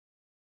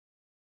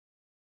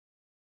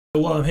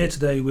Well, I'm here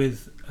today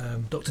with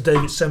Dr.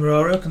 David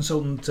Semeraro,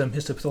 consultant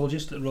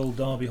histopathologist at Royal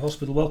Derby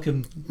Hospital.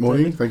 Welcome.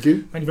 Morning, David. thank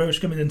you. Thank you very much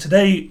for coming in.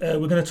 Today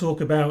we're going to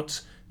talk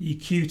about the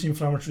acute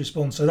inflammatory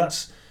response. So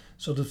that's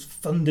sort of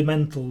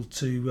fundamental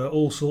to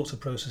all sorts of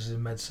processes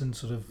in medicine,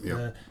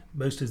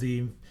 most of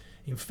the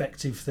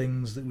infective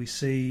things that we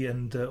see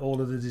and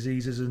all of the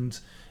diseases, and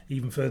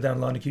even further down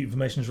the line, acute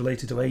inflammation is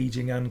related to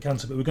ageing and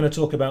cancer. But we're going to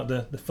talk about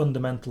the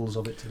fundamentals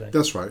of it today.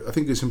 That's right. I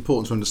think it's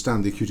important to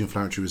understand the acute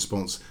inflammatory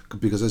response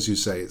because, as you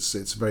say,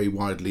 it's very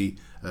widely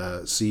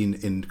seen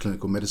in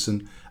clinical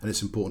medicine, and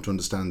it's important to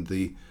understand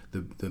the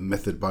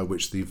method by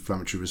which the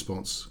inflammatory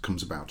response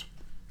comes about.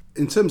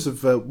 In terms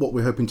of what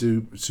we're hoping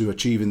to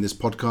achieve in this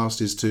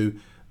podcast is to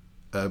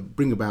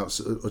bring about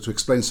or to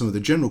explain some of the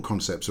general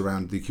concepts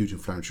around the acute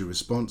inflammatory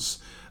response,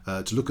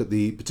 to look at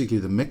particularly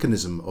the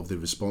mechanism of the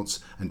response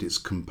and its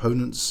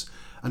components,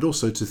 and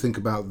also to think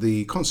about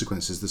the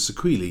consequences, the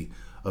sequelae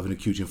of an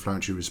acute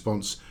inflammatory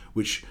response,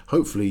 which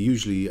hopefully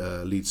usually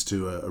leads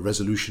to a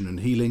resolution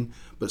and healing.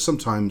 But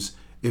sometimes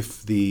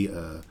if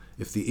the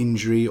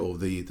injury or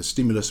the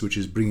stimulus which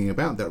is bringing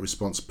about that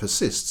response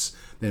persists,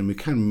 then we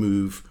can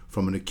move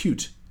from an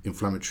acute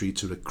inflammatory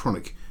to a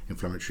chronic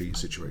inflammatory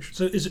situation.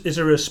 So is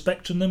there a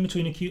spectrum then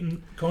between acute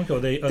and chronic, or are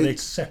they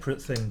separate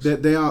things?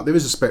 There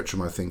is a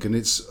spectrum, I think, and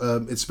it's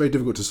very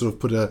difficult to sort of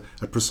put a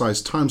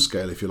precise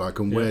timescale, if you like,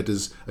 on where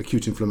does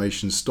acute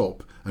inflammation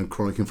stop and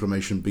chronic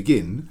inflammation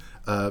begin.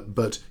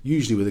 But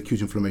usually with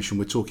acute inflammation,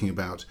 we're talking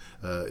about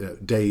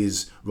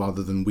days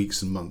rather than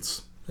weeks and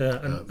months.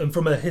 And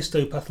from a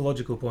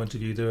histopathological point of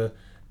view, there are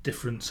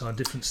different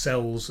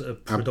cells that are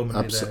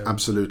predominantly there.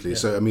 Absolutely. Yeah.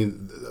 So, I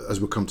mean, as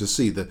we'll come to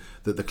see,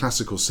 the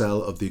classical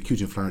cell of the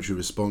acute inflammatory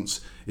response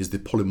is the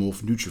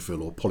polymorph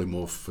neutrophil, or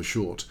polymorph for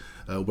short,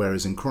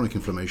 whereas in chronic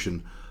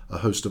inflammation, a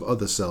host of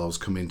other cells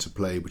come into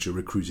play which are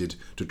recruited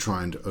to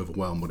try and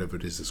overwhelm whatever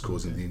it is that's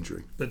causing the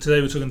injury. But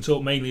today we're going to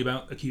talk mainly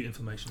about acute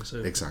inflammation.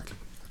 So exactly.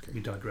 Okay. We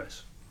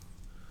digress.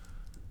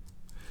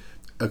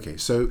 Okay,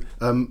 so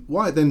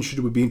why then should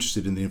we be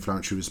interested in the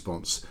inflammatory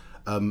response?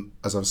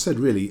 As I've said,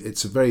 really,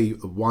 it's a very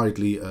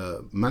widely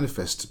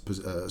manifest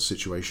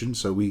situation.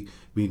 So we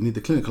need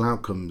the clinical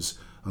outcomes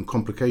and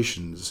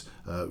complications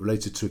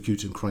related to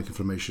acute and chronic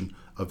inflammation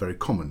are very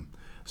common.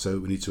 So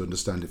we need to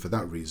understand it for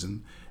that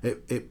reason.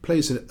 It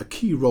plays a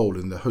key role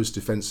in the host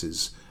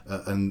defences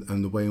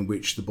and the way in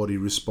which the body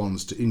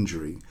responds to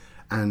injury.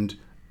 And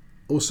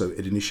also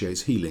it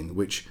initiates healing,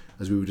 which,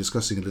 as we were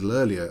discussing a little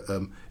earlier,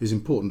 is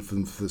important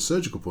from the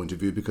surgical point of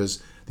view,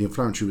 because the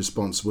inflammatory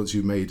response, once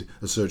you've made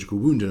a surgical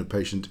wound in a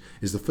patient,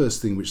 is the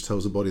first thing which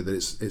tells the body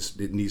that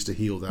it needs to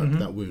heal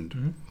that wound.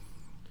 Mm-hmm.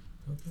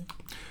 Okay.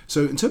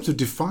 So in terms of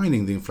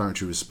defining the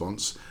inflammatory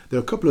response, there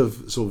are a couple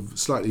of sort of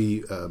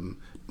slightly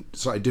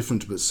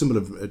different but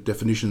similar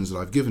definitions that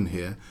I've given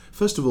here.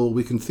 First of all,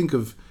 we can think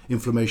of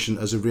inflammation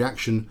as a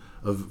reaction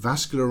of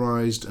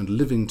vascularized and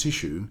living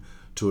tissue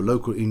to a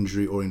local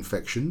injury or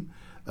infection,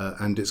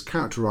 and it's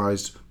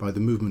characterized by the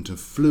movement of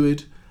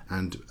fluid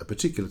and a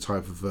particular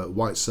type of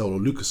white cell or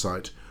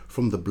leukocyte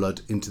from the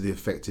blood into the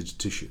affected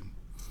tissue.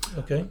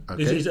 Okay.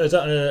 Is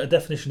that a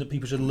definition that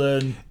people should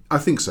learn? I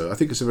think so. I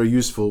think it's a very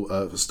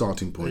useful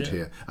starting point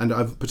here. And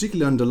I've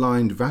particularly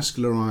underlined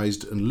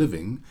vascularized and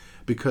living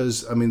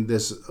because, I mean,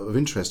 there's of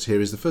interest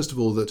here is first of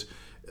all that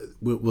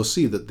we'll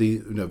see that the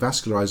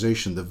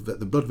vascularization,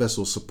 the blood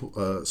vessels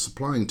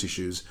supplying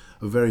tissues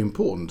are very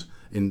important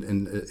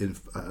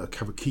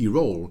have a key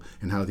role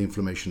in how the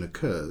inflammation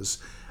occurs.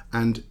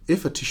 And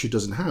if a tissue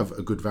doesn't have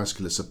a good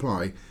vascular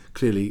supply,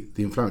 clearly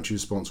the inflammatory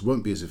response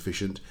won't be as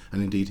efficient,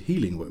 and indeed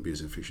healing won't be as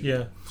efficient.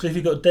 Yeah. So if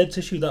you've got dead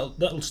tissue,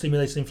 that'll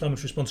stimulate the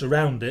inflammatory response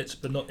around it,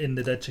 but not in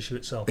the dead tissue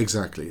itself.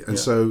 Exactly. And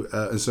so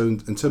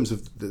in terms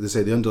of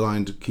the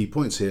underlined key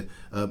points here,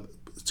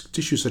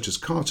 tissues such as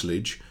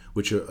cartilage,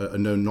 which are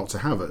known not to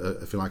have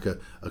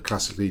a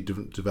classically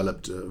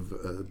developed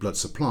blood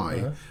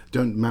supply,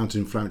 don't mount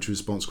an inflammatory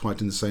response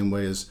quite in the same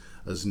way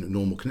as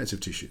normal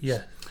connective tissues.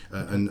 Yeah.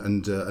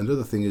 And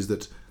another thing is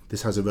that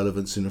this has a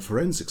relevance in a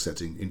forensic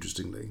setting,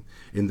 interestingly,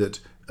 in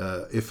that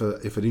if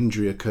an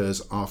injury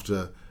occurs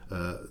after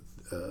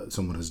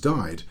someone has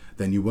died,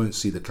 then you won't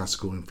see the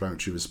classical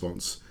inflammatory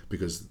response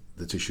because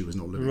the tissue is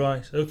not living.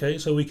 Right, okay,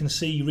 so we can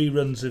see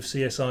reruns of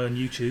CSI on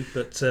YouTube,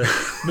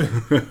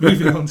 but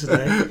moving on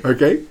today.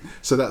 Okay,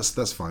 so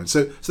that's fine.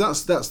 So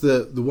that's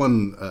the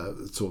one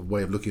sort of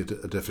way of looking at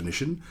a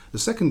definition. The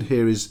second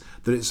here is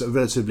that it's a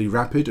relatively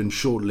rapid and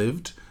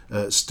short-lived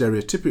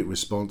stereotypic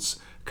response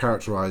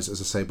characterized,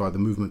 as I say, by the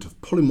movement of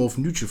polymorph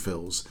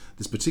neutrophils,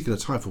 this particular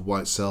type of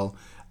white cell,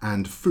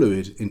 and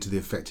fluid into the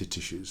affected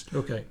tissues.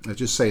 Okay.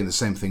 Just saying the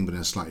same thing but in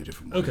a slightly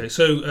different way. Okay,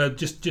 so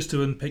just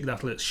to unpick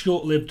that a little,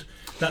 short-lived,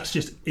 that's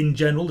just in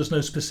general, there's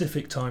no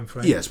specific time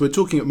frame? Yes, we're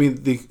talking, I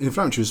mean, the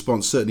inflammatory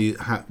response certainly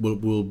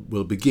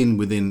will begin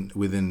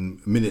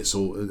within minutes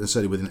or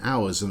certainly within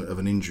hours of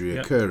an injury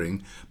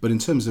occurring, but in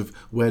terms of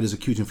where does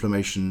acute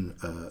inflammation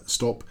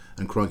stop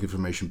and chronic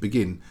inflammation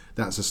begin,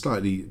 that's a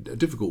slightly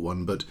difficult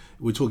one, but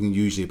we're talking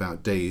usually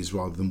about days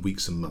rather than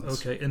weeks and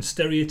months. Okay, and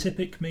stereotypic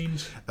atypic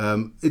means?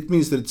 It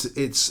means that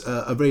it's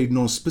a very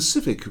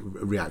non-specific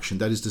reaction.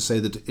 That is to say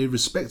that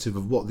irrespective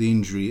of what the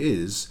injury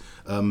is,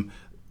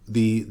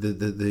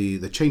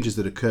 the changes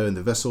that occur in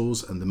the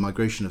vessels and the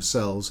migration of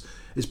cells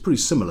is pretty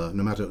similar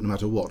no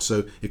matter what.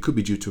 So it could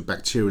be due to a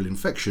bacterial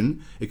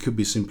infection, it could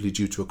be simply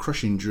due to a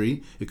crush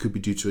injury, it could be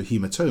due to a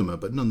hematoma,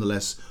 but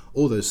nonetheless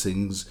all those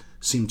things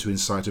seem to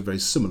incite a very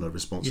similar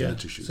response in the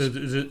tissues. So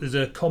there's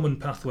a common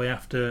pathway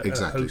after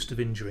Exactly. a host of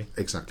injury.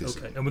 Exactly.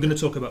 Okay, and we're going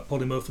to talk about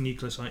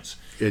polymorphonucleocytes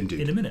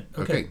in a minute.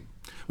 Okay.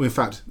 Well, in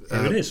fact,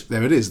 There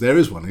it is. There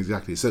is one,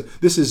 exactly. So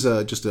this is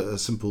just a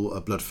simple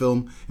blood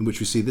film in which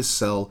we see this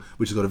cell,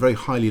 which has got a very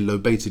highly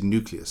lobated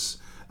nucleus.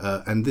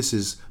 And this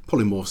is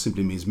polymorph,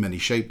 simply means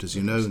many-shaped, as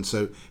you know, and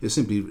so it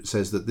simply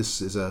says that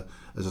this is a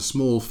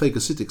small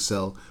phagocytic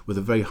cell with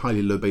a very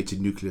highly lobated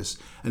nucleus,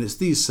 and it's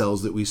these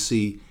cells that we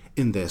see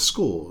in their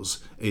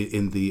scores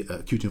in the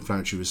acute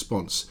inflammatory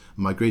response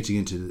migrating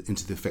into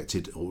the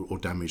affected or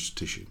damaged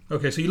tissue.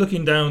 Okay, so you're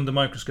looking down the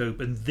microscope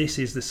and this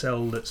is the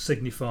cell that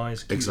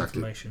signifies acute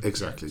inflammation.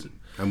 Exactly. Yeah.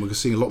 And we're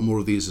seeing a lot more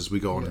of these as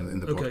we go on in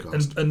the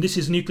podcast. And this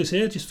is nucleus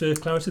here, just for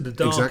clarity, the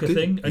darker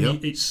thing.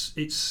 And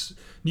it's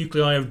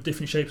nuclei of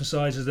different shapes and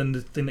sizes, and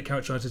the thing that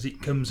characterises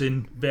it comes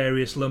in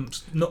various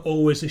lumps, not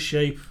always this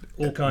shape,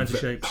 all kinds of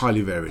shapes.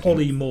 Highly varied.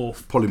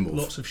 Polymorph.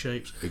 Lots of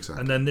shapes.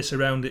 Exactly. And then this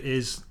around it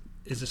is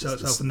the cell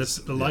itself, and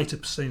the lighter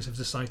percentage of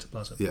the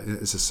cytoplasm. Yeah,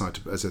 it's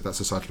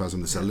that's a cytoplasm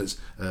of the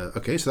cell.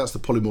 Okay, so that's the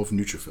polymorph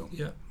neutrophil.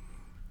 Yeah.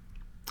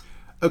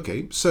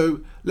 Okay,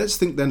 so let's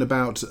think then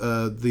about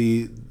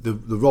the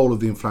role of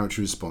the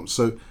inflammatory response.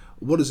 So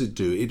what does it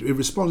do? It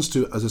responds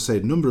to, as I say,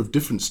 a number of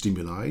different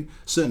stimuli,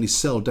 certainly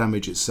cell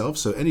damage itself,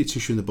 so any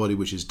tissue in the body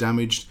which is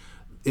damaged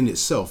in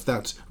itself,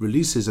 that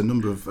releases a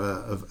number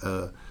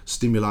of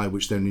stimuli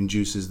which then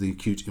induces the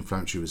acute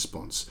inflammatory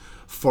response.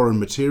 Foreign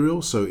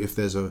material, so if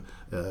there's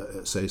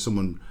say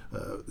someone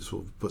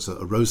sort of puts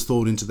a rose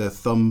thorn into their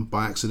thumb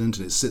by accident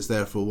and it sits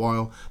there for a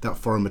while, that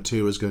foreign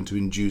material is going to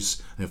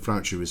induce an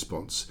inflammatory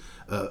response.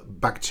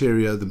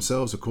 Bacteria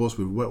themselves, of course,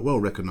 we well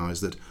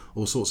recognise that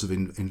all sorts of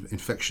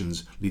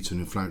infections lead to an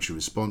inflammatory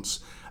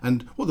response,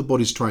 and what the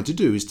body's trying to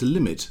do is to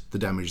limit the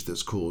damage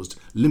that's caused,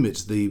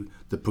 limit the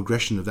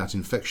progression of that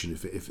infection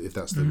if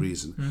that's the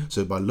reason.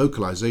 So by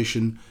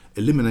localization,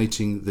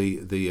 eliminating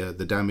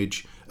the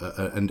damage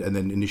and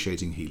then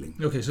initiating healing.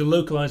 Okay, so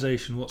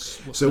localization,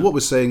 what's so that? What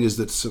we're saying is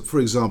that, for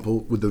example,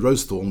 with the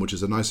rose thorn, which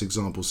is a nice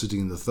example sitting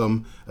in the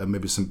thumb,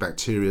 maybe some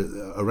bacteria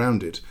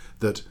around it,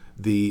 that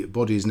the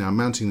body is now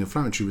mounting an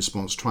inflammatory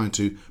response trying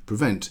to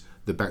prevent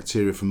the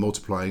bacteria from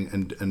multiplying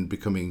and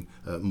becoming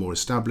more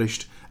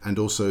established, and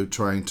also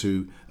trying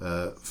to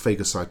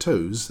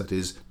phagocytose, that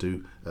is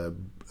to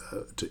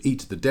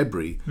eat the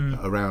debris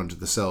around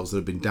the cells that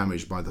have been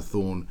damaged by the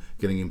thorn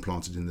getting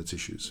implanted in the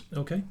tissues.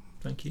 Okay,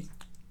 thank you.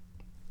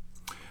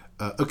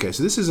 Okay,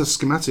 so this is a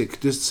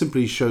schematic. This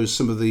simply shows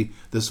some of the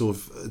sort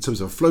of, in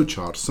terms of a flow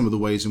chart, some of the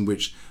ways in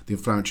which the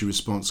inflammatory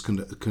response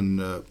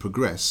can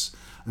progress.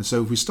 And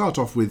so if we start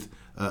off with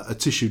a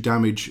tissue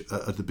damage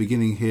at the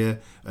beginning here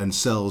and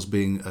cells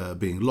being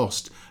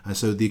lost, and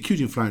so the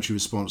acute inflammatory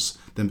response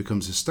then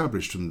becomes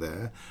established from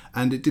there,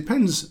 and it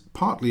depends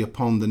partly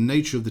upon the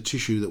nature of the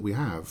tissue that we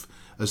have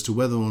as to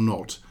whether or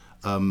not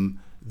how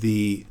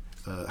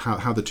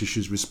the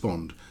tissues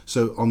respond.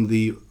 So on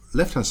the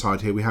left-hand side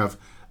here we have,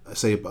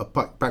 say, a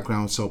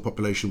background cell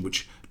population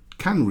which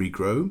can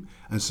regrow,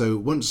 and so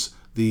once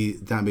the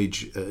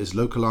damage is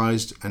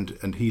localized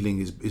and healing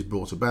is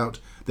brought about,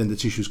 then the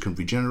tissues can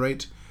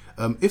regenerate.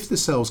 If the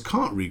cells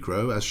can't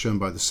regrow, as shown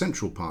by the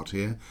central part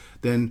here,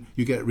 then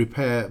you get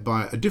repair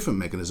by a different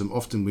mechanism,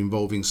 often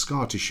involving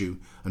scar tissue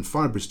and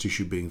fibrous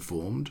tissue being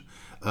formed.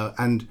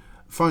 And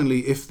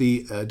finally, if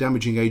the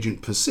damaging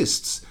agent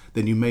persists,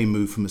 then you may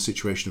move from a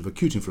situation of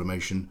acute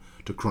inflammation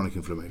to chronic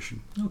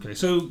inflammation. Okay,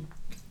 so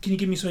can you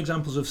give me some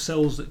examples of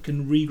cells that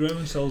can regrow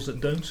and cells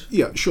that don't?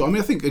 Yeah, sure. I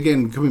mean, I think,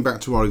 again, coming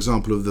back to our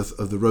example of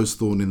the rose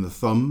thorn in the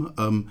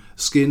thumb,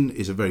 skin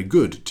is a very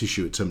good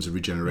tissue in terms of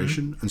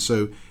regeneration. And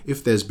so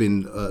if there's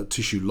been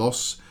tissue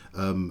loss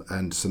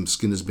and some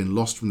skin has been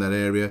lost from that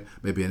area,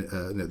 maybe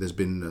there's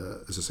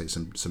been, as I say,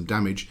 some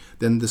damage,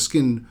 then the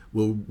skin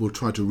will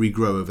try to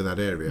regrow over that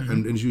area,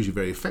 and it's usually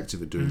very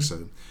effective at doing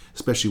so,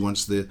 especially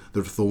once the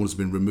thorn has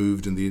been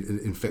removed and the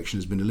infection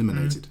has been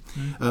eliminated.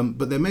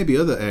 But there may be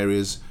other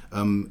areas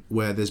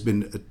where there's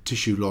been a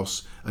tissue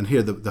loss, and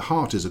here the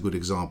heart is a good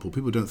example.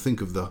 People don't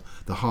think of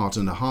the heart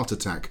and a heart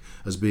attack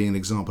as being an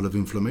example of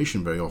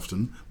inflammation very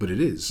often, but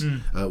it is.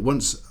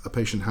 Once a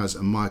patient has a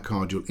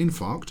myocardial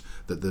infarct,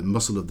 that the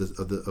muscle of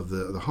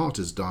the heart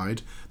has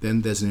died,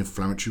 then there's an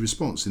inflammatory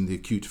response in the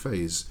acute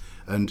phase,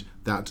 and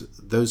that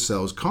those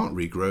cells can't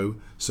regrow,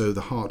 so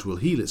the heart will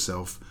heal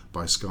itself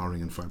by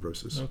scarring and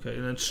fibrosis. Okay,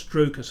 and then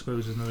stroke, I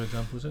suppose, is another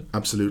example, is it?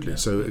 Absolutely. Yeah.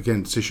 So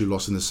again, tissue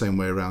loss in the same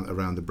way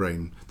around the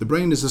brain. The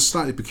brain is a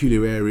slightly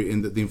peculiar area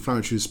in that the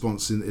inflammatory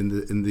response in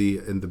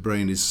the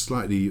brain is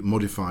slightly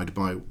modified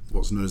by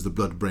what's known as the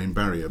blood-brain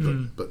barrier,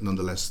 but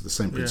nonetheless the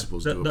same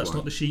principles do apply. That's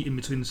not the sheet in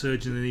between the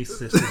surgeon and the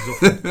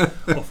anaesthetist,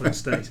 as often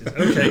stated.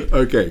 Okay.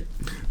 Okay,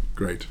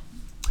 great.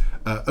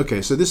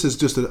 Okay, so this is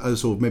just a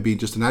sort of maybe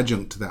just an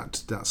adjunct to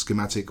that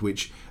schematic,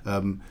 which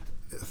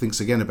thinks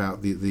again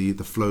about the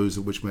flows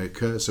which may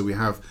occur. So we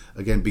have,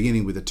 again,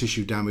 beginning with a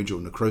tissue damage or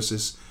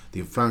necrosis, the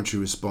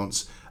inflammatory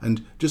response,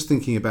 and just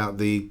thinking about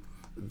the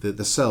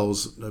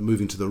cells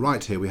moving to the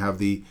right here, we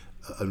have a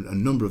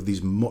number of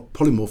these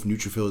polymorph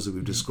neutrophils that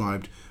we've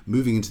described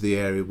moving into the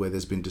area where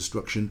there's been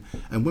destruction.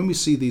 And when we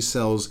see these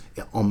cells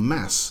en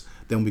masse,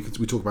 then we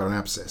talk about an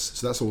abscess.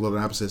 So that's all that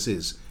an abscess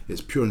is. It's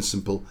pure and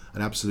simple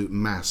an absolute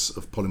mass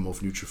of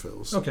polymorph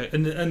neutrophils. Okay,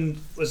 and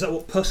is that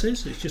what pus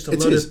is? It's just a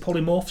load of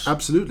polymorphs?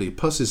 Absolutely.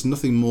 Pus is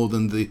nothing more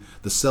than the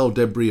cell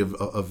debris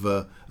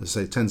of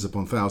say, tens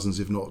upon thousands,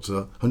 if not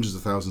hundreds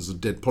of thousands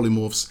of dead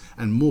polymorphs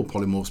and more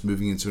polymorphs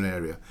moving into an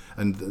area.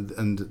 And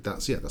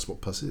that's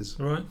what pus is.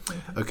 Right.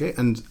 Okay,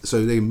 and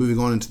so they're moving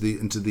on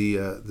into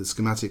the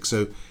schematic.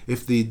 So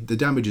if the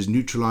damage is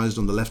neutralized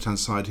on the left-hand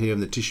side here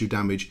and the tissue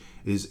damage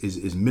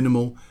is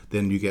minimal,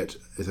 then you get,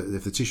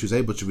 if the tissue is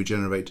able to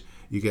regenerate,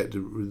 you get the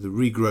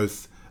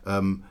regrowth.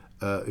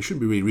 It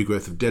shouldn't be really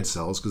regrowth of dead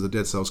cells, because the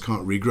dead cells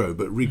can't regrow,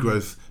 but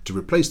regrowth to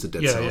replace the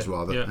dead cells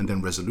rather, and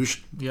then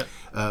resolution.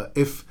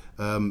 If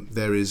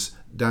there is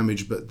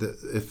damage, but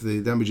if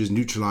the damage is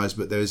neutralized,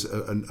 but there is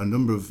a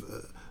number of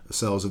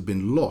cells have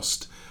been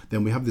lost,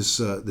 then we have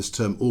this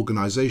term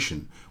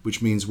organization, which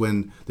means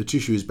when the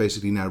tissue is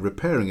basically now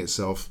repairing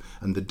itself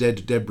and the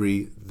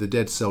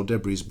dead cell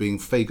debris is being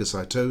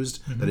phagocytosed,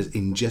 that is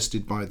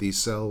ingested by these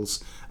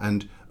cells,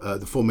 and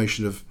the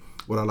formation of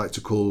what I like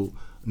to call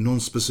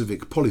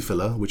non-specific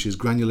polyphylla, which is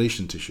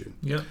granulation tissue.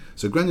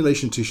 So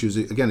granulation tissue is,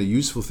 again, a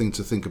useful thing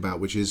to think about,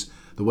 which is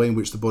the way in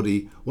which the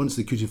body, once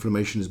the acute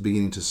inflammation is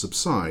beginning to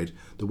subside,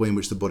 the way in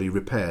which the body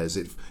repairs.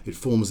 It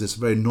forms this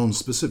very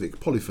non-specific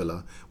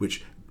polyphylla,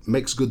 which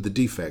makes good the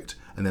defect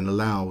and then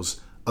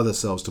allows other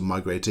cells to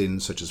migrate in,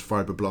 such as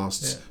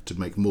fibroblasts, to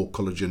make more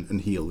collagen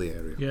and heal the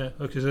area.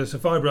 Okay, so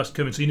fibroblasts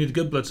come in, so you need a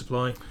good blood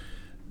supply.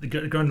 The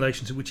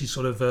granulation, which is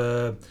sort of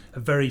a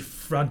very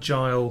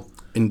fragile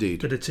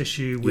bit of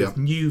tissue with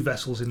new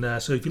vessels in there.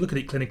 So if you look at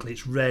it clinically,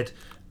 it's red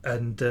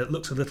and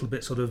looks a little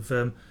bit sort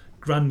of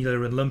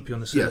granular and lumpy on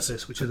the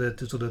surface, which are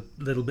the sort of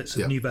little bits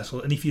of new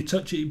vessel. And if you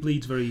touch it, it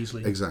bleeds very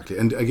easily. Exactly.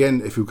 And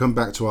again, if we come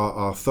back to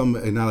our thumb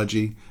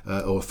analogy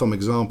or thumb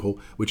example,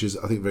 which is,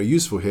 I think, very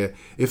useful here,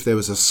 if there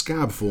was a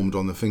scab formed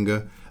on the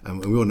finger,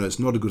 and we all know it's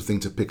not a good thing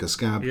to pick a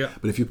scab,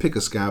 but if you pick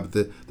a scab,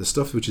 the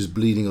stuff which is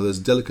bleeding or those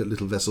delicate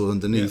little vessels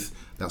underneath,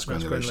 that's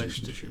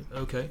granulation tissue.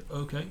 Okay.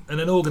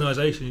 And an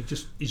organisation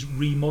is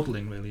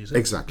remodelling, really, is it?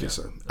 Exactly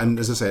so. And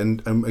as I say,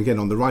 and again,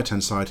 on the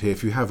right-hand side here,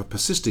 if you have a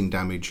persisting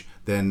damage,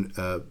 then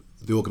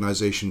the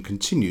organisation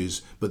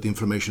continues, but the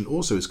inflammation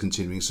also is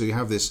continuing. So you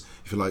have this,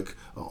 if you like,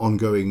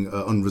 ongoing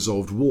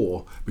unresolved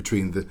war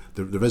between the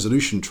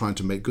resolution trying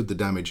to make good the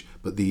damage,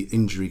 but the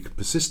injury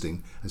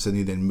persisting, and so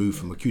you then move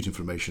from acute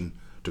inflammation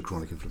to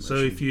chronic inflammation.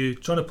 So if you're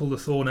trying to pull the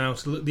thorn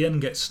out, the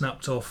end gets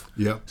snapped off,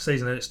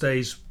 stays in there, it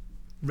stays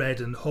red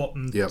and hot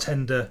and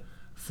tender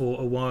for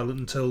a while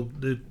until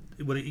it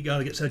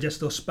either gets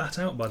digested or spat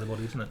out by the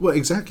body, isn't it? Well,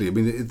 exactly. I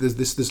mean,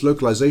 this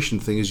localization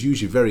thing is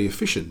usually very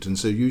efficient, and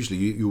so usually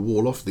you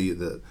wall off the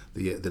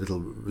little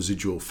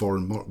residual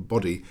foreign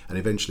body, and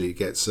eventually it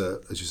gets,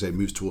 as you say,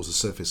 moves towards the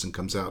surface and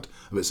comes out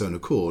of its own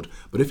accord.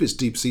 But if it's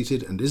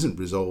deep-seated and isn't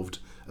resolved,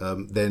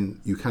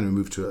 then you can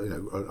move to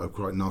a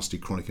quite nasty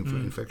chronic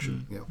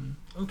infection.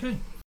 Okay.